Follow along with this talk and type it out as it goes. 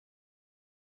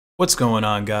What's going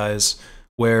on, guys?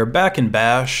 We're back in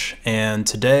Bash, and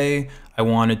today I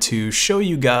wanted to show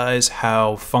you guys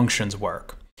how functions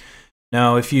work.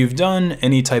 Now, if you've done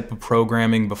any type of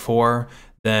programming before,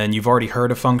 then you've already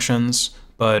heard of functions,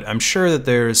 but I'm sure that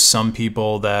there's some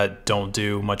people that don't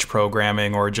do much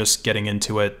programming or just getting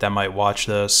into it that might watch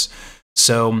this.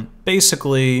 So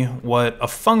basically, what a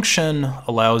function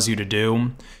allows you to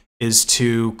do is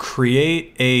to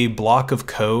create a block of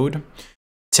code,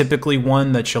 typically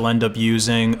one that you'll end up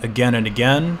using again and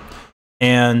again.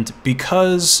 And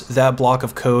because that block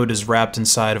of code is wrapped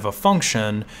inside of a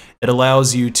function, it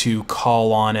allows you to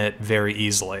call on it very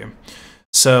easily.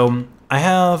 So I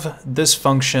have this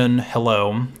function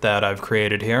hello that I've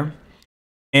created here.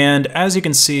 And as you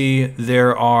can see,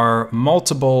 there are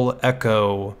multiple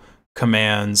echo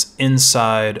commands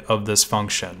inside of this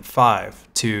function,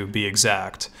 5 to be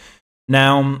exact.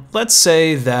 Now, let's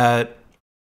say that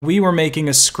we were making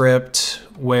a script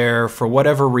where, for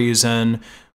whatever reason,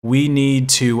 we need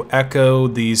to echo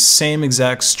these same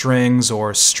exact strings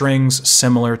or strings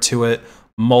similar to it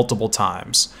multiple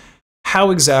times. How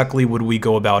exactly would we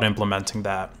go about implementing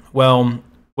that? Well,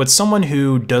 what someone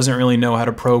who doesn't really know how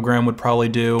to program would probably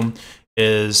do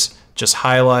is just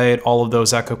highlight all of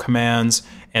those echo commands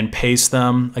and paste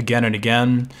them again and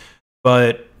again.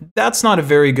 But that's not a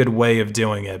very good way of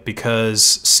doing it because,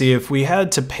 see, if we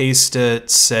had to paste it,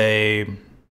 say,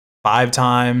 5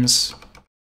 times,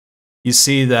 you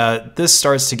see that this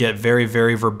starts to get very,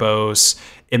 very verbose.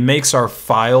 It makes our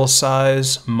file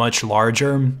size much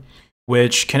larger,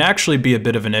 which can actually be a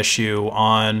bit of an issue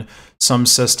on some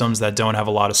systems that don't have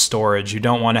a lot of storage. You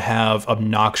don't want to have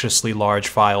obnoxiously large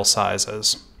file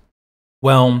sizes.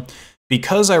 Well,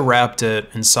 because I wrapped it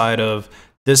inside of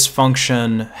this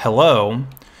function hello,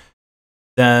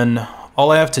 then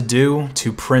all I have to do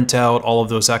to print out all of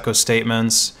those echo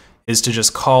statements is to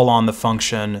just call on the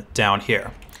function down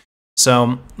here.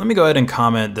 So let me go ahead and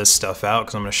comment this stuff out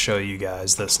because I'm going to show you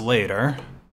guys this later.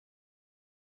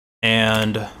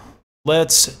 And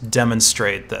let's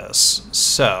demonstrate this.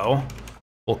 So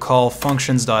we'll call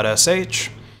functions.sh,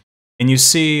 and you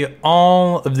see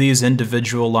all of these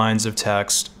individual lines of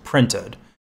text printed.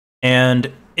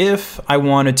 And if I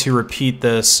wanted to repeat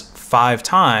this 5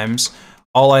 times,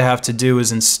 all I have to do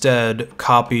is instead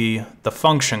copy the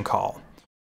function call.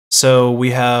 So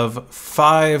we have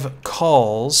 5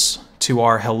 calls to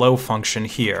our hello function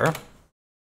here.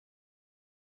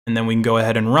 And then we can go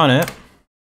ahead and run it.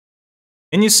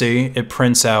 And you see it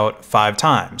prints out 5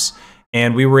 times.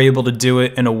 And we were able to do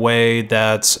it in a way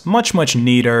that's much, much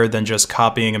neater than just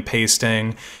copying and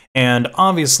pasting. And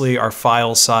obviously our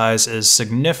file size is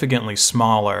significantly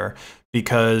smaller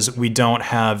because we don't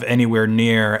have anywhere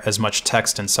near as much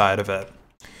text inside of it.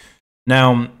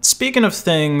 Now, speaking of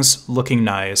things looking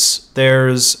nice,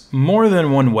 there's more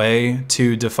than one way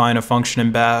to define a function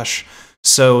in Bash.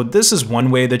 So this is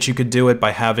one way that you could do it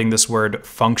by having this word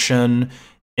function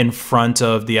in front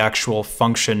of the actual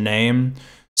function name.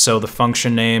 So the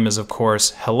function name is, of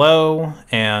course, hello,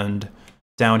 and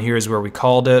down here is where we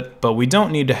called it, but we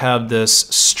don't need to have this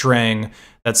string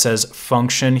that says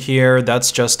function here.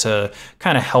 That's just to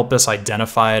kind of help us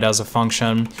identify it as a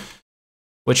function.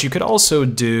 What you could also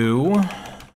do,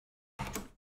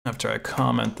 after I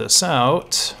comment this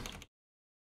out,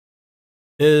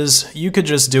 is you could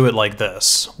just do it like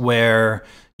this, where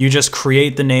you just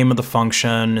create the name of the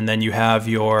function, and then you have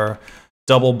your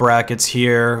double brackets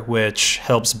here, which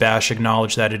helps Bash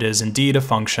acknowledge that it is indeed a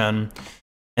function.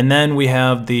 And then we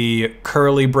have the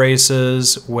curly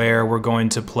braces where we're going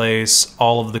to place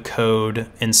all of the code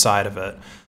inside of it.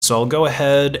 So I'll go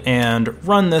ahead and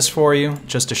run this for you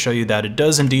just to show you that it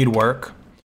does indeed work.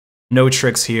 No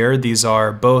tricks here. These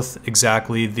are both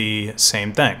exactly the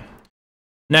same thing.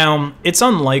 Now, it's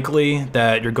unlikely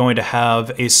that you're going to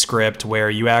have a script where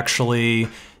you actually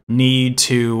need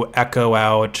to echo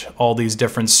out all these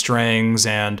different strings,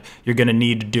 and you're going to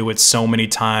need to do it so many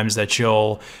times that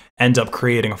you'll end up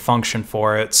creating a function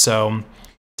for it. So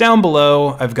down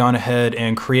below, I've gone ahead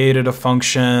and created a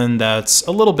function that's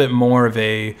a little bit more of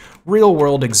a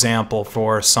real-world example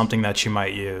for something that you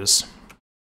might use.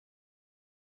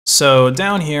 So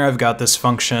down here, I've got this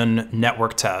function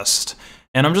network test,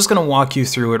 and I'm just going to walk you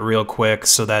through it real quick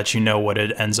so that you know what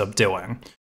it ends up doing.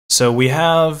 So we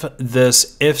have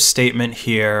this if statement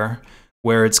here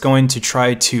where it's going to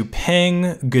try to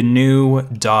ping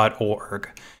gnu.org.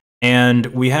 And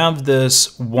we have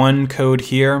this one code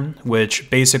here, which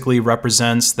basically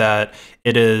represents that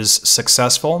it is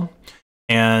successful.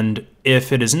 And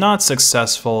if it is not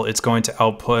successful, it's going to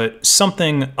output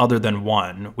something other than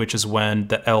 1, which is when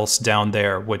the else down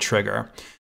there would trigger.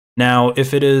 Now,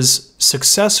 if it is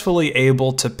successfully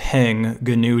able to ping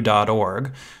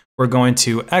GNU.org, we're going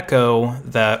to echo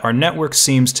that our network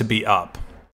seems to be up.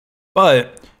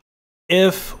 But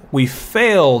if we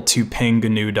fail to ping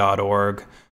GNU.org,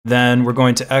 then we're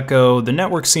going to echo the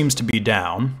network seems to be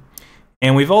down.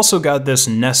 And we've also got this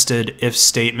nested if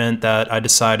statement that I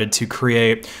decided to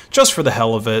create just for the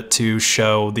hell of it to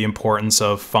show the importance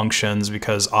of functions,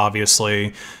 because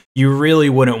obviously you really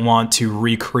wouldn't want to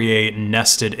recreate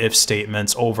nested if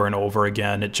statements over and over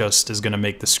again. It just is going to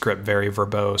make the script very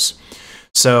verbose.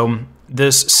 So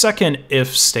this second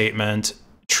if statement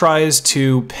tries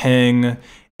to ping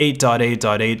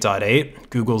 8.8.8.8,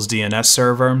 Google's DNS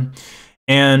server.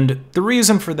 And the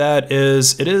reason for that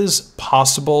is it is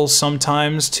possible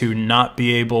sometimes to not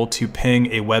be able to ping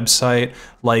a website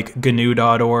like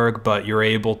GNU.org, but you're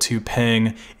able to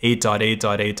ping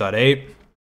 8.8.8.8.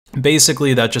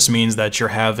 Basically, that just means that you're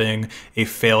having a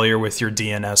failure with your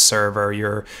DNS server.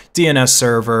 Your DNS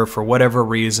server, for whatever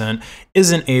reason,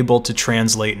 isn't able to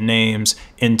translate names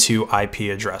into IP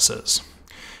addresses.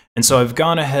 And so I've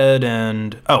gone ahead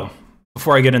and,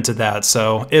 before I get into that,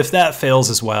 so if that fails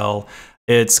as well,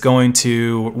 it's going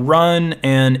to run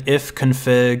an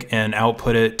ifconfig and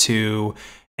output it to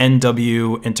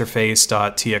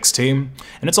nwinterface.txt. And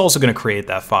it's also going to create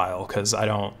that file because I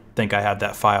don't think I have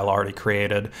that file already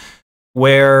created,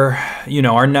 where,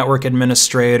 our network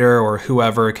administrator or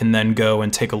whoever can then go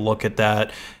and take a look at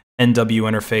that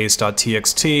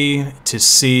nwinterface.txt to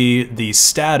see the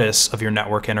status of your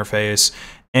network interface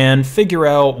and figure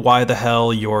out why the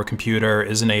hell your computer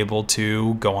isn't able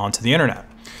to go onto the internet.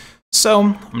 So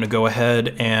I'm going to go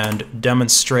ahead and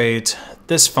demonstrate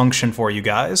this function for you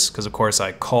guys, because of course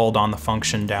I called on the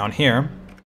function down here.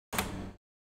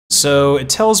 So it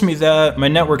tells me that my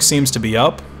network seems to be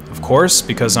up, of course,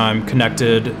 because I'm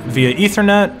connected via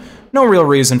Ethernet. No real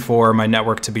reason for my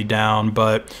network to be down,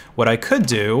 but what I could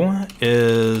do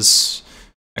is,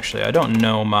 actually I don't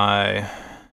know my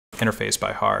interface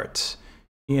by heart.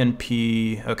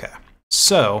 ENP, okay.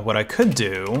 So what I could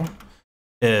do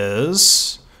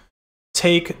is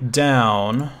take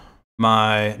down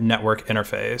my network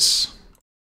interface.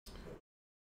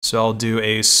 So I'll do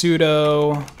a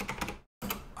sudo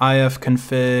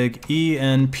ifconfig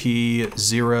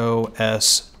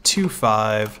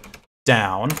enp0s25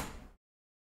 down.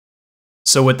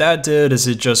 So what that did is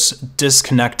it just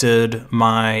disconnected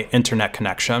my internet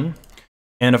connection.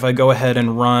 And if I go ahead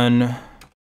and run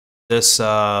this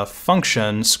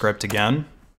function script again,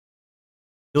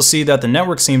 you'll see that the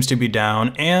network seems to be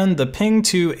down and the ping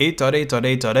to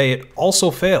 8.8.8.8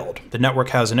 also failed. The network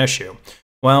has an issue.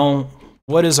 Well,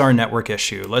 what is our network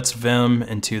issue? Let's vim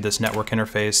into this network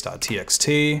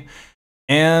interface.txt.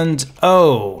 And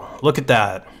oh, look at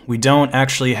that. We don't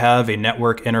actually have a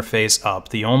network interface up.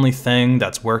 The only thing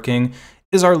that's working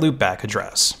is our loopback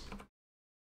address.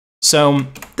 So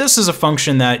this is a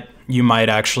function that you might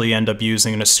actually end up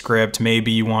using in a script.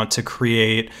 Maybe you want to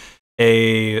create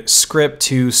a script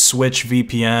to switch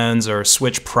VPNs or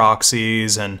switch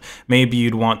proxies, and maybe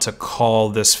you'd want to call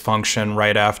this function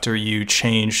right after you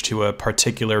change to a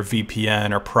particular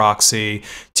VPN or proxy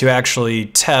to actually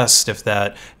test if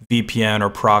that VPN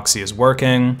or proxy is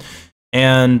working.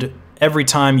 And every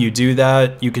time you do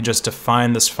that, you could just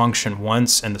define this function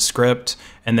once in the script,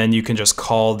 and then you can just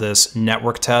call this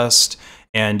network test,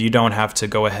 and you don't have to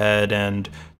go ahead and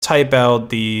type out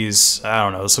these, I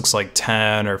don't know, this looks like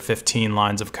 10 or 15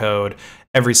 lines of code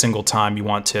every single time you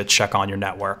want to check on your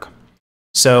network.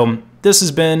 So this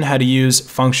has been how to use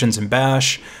functions in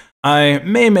Bash. I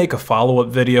may make a follow-up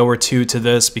video or two to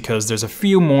this because there's a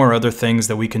few more other things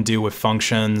that we can do with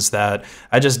functions that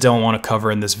I just don't want to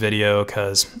cover in this video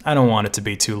because I don't want it to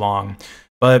be too long.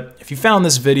 But if you found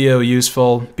this video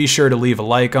useful, be sure to leave a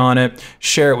like on it,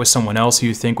 share it with someone else who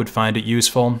you think would find it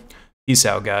useful. Peace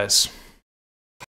out, guys.